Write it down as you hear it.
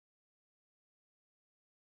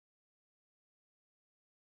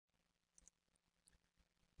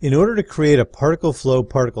In order to create a particle flow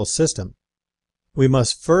particle system, we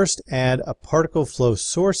must first add a particle flow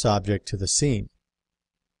source object to the scene.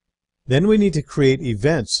 Then we need to create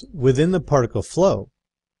events within the particle flow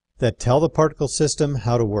that tell the particle system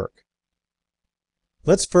how to work.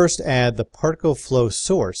 Let's first add the particle flow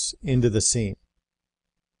source into the scene.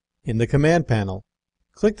 In the Command panel,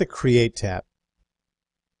 click the Create tab.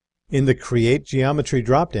 In the Create Geometry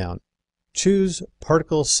dropdown, choose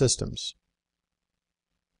Particle Systems.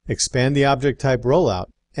 Expand the object type rollout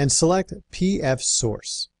and select PF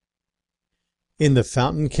Source. In the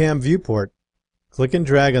Fountain Cam viewport, click and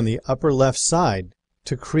drag on the upper left side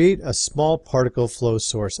to create a small particle flow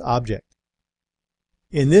source object.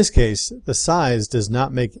 In this case, the size does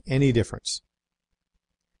not make any difference.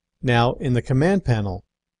 Now, in the Command panel,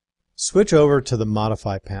 switch over to the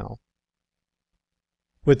Modify panel.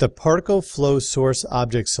 With the particle flow source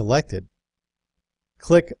object selected,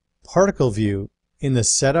 click Particle View in the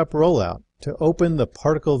Setup rollout to open the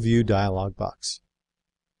Particle View dialog box.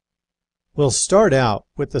 We'll start out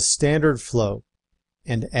with the standard flow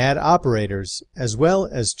and add operators as well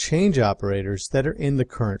as change operators that are in the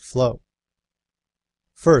current flow.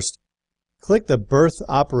 First, click the Birth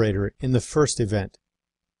operator in the first event.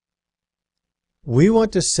 We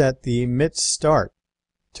want to set the Emit Start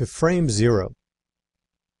to frame 0.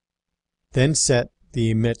 Then set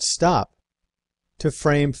the Emit Stop to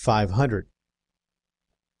frame 500.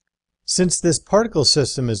 Since this particle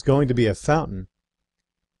system is going to be a fountain,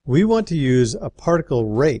 we want to use a particle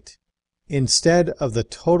rate instead of the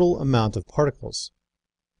total amount of particles.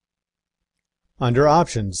 Under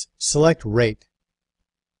Options, select Rate.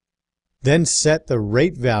 Then set the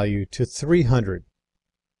rate value to 300.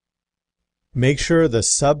 Make sure the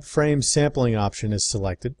subframe sampling option is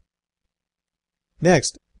selected.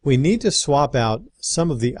 Next, we need to swap out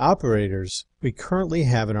some of the operators we currently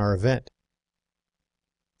have in our event.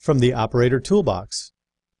 From the Operator toolbox,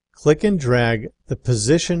 click and drag the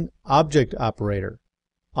Position Object operator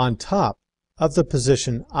on top of the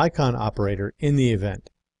Position Icon operator in the event.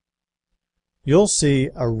 You'll see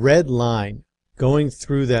a red line going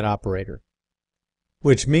through that operator,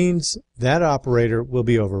 which means that operator will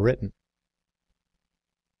be overwritten.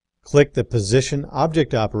 Click the Position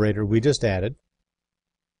Object operator we just added.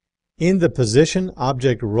 In the Position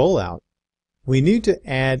Object rollout, we need to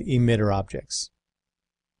add Emitter Objects.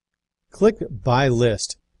 Click By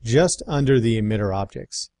List just under the Emitter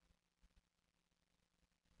Objects.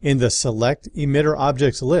 In the Select Emitter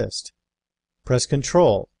Objects list, press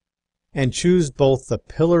Ctrl and choose both the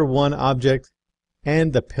Pillar 1 object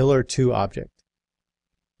and the Pillar 2 object.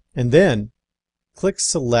 And then click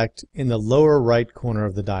Select in the lower right corner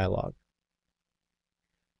of the dialog.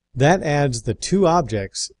 That adds the two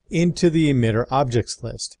objects into the Emitter Objects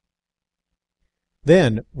list.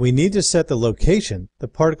 Then we need to set the location the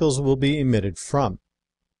particles will be emitted from.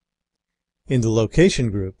 In the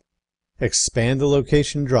Location group, expand the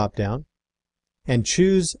Location dropdown and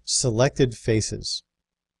choose Selected Faces.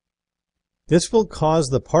 This will cause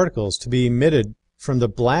the particles to be emitted from the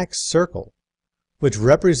black circle, which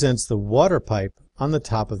represents the water pipe on the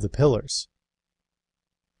top of the pillars.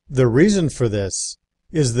 The reason for this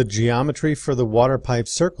is the geometry for the water pipe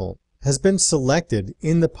circle has been selected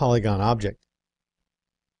in the polygon object.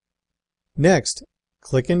 Next,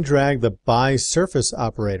 click and drag the By Surface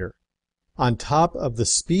operator on top of the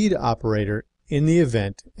Speed operator in the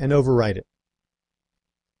event and overwrite it.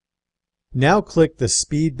 Now click the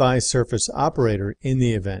Speed by Surface operator in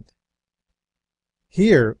the event.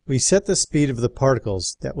 Here we set the speed of the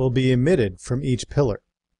particles that will be emitted from each pillar.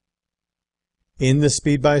 In the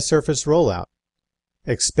Speed by Surface rollout,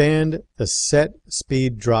 expand the Set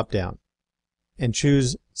Speed dropdown and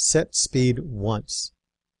choose Set Speed Once.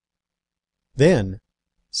 Then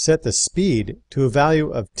set the speed to a value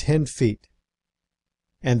of 10 feet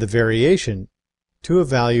and the variation to a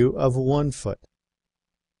value of 1 foot.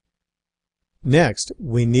 Next,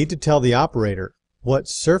 we need to tell the operator what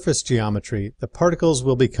surface geometry the particles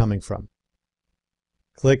will be coming from.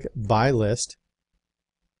 Click By List.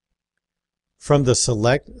 From the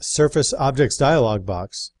Select Surface Objects dialog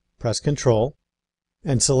box, press Ctrl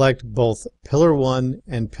and select both Pillar 1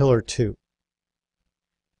 and Pillar 2.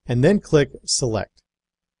 And then click Select.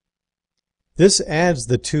 This adds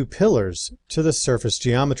the two pillars to the surface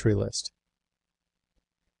geometry list.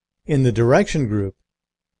 In the Direction group,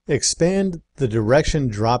 expand the Direction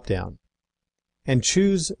dropdown and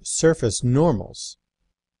choose Surface Normals.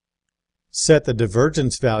 Set the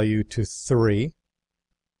divergence value to 3.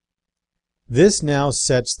 This now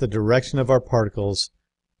sets the direction of our particles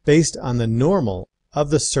based on the normal of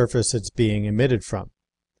the surface it's being emitted from,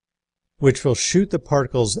 which will shoot the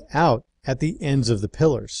particles out at the ends of the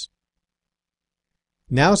pillars.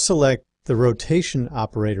 Now select the rotation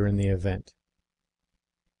operator in the event.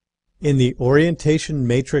 In the Orientation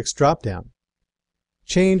Matrix dropdown,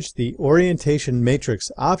 change the Orientation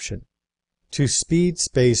Matrix option to Speed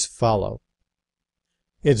Space Follow.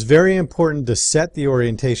 It's very important to set the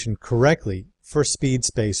orientation correctly for Speed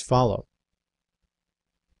Space Follow.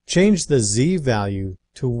 Change the Z value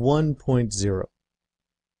to 1.0.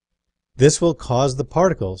 This will cause the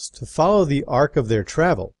particles to follow the arc of their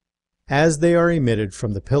travel as they are emitted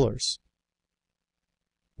from the pillars.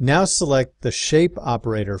 Now select the Shape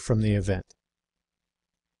operator from the event.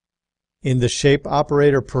 In the Shape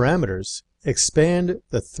operator parameters, expand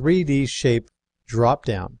the 3D Shape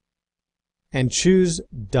drop-down and choose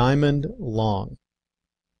Diamond Long.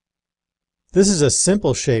 This is a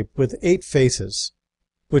simple shape with 8 faces,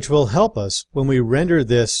 which will help us when we render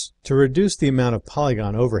this to reduce the amount of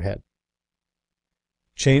polygon overhead.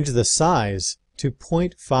 Change the size to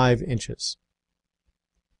 0.5 inches.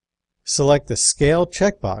 Select the Scale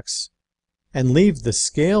checkbox and leave the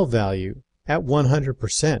scale value at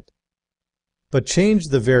 100%, but change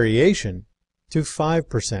the variation to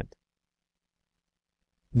 5%.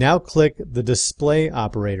 Now click the Display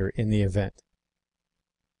operator in the event.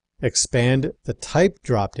 Expand the Type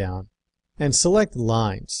dropdown and select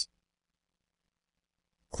Lines.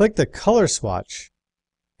 Click the Color swatch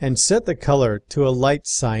and set the color to a light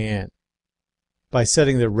cyan by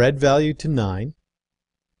setting the red value to 9,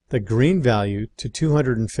 the green value to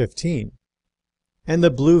 215, and the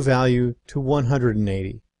blue value to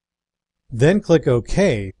 180. Then click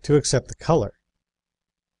OK to accept the color.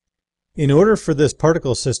 In order for this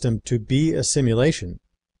particle system to be a simulation,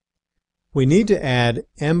 we need to add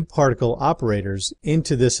mParticle operators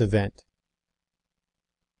into this event.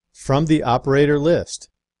 From the operator list,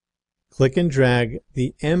 click and drag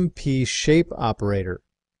the MP Shape operator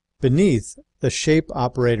beneath the Shape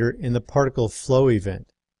operator in the particle flow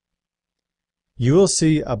event. You will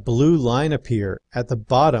see a blue line appear at the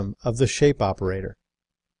bottom of the Shape operator.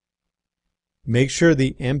 Make sure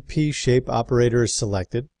the MP Shape operator is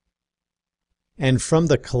selected, and from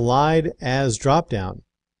the Collide As dropdown,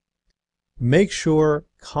 make sure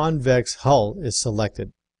Convex Hull is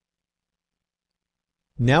selected.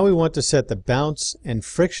 Now we want to set the bounce and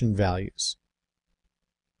friction values.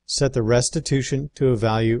 Set the restitution to a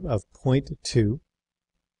value of 0.2.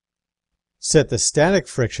 Set the static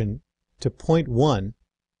friction to 0.1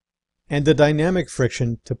 and the dynamic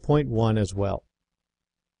friction to 0.1 as well.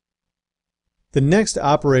 The next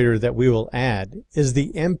operator that we will add is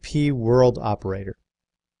the MP World operator.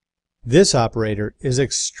 This operator is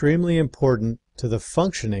extremely important to the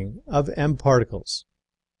functioning of mParticles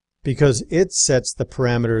because it sets the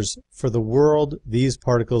parameters for the world these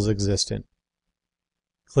particles exist in.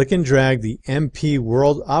 Click and drag the MP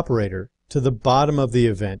World operator to the bottom of the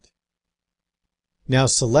event. Now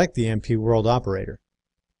select the MP World operator.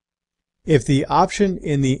 If the option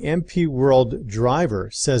in the MP World driver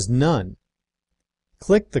says None,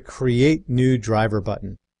 click the Create New Driver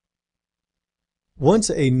button. Once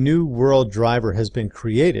a new world driver has been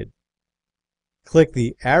created, click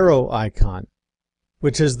the arrow icon,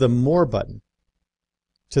 which is the More button,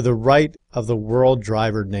 to the right of the world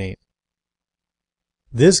driver name.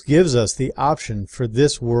 This gives us the option for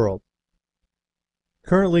this world.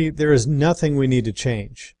 Currently, there is nothing we need to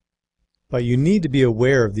change, but you need to be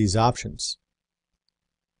aware of these options.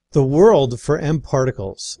 The world for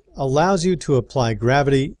mParticles allows you to apply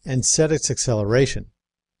gravity and set its acceleration,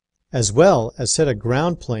 as well as set a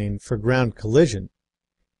ground plane for ground collision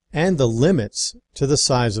and the limits to the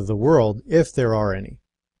size of the world if there are any.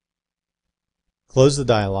 Close the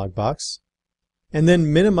dialog box and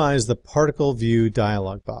then minimize the Particle View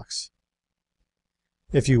dialog box.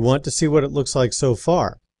 If you want to see what it looks like so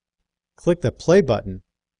far, click the Play button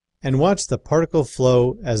and watch the particle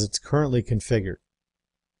flow as it's currently configured.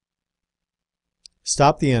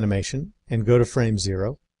 Stop the animation and go to frame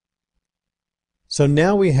 0. So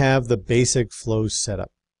now we have the basic flow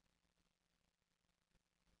setup.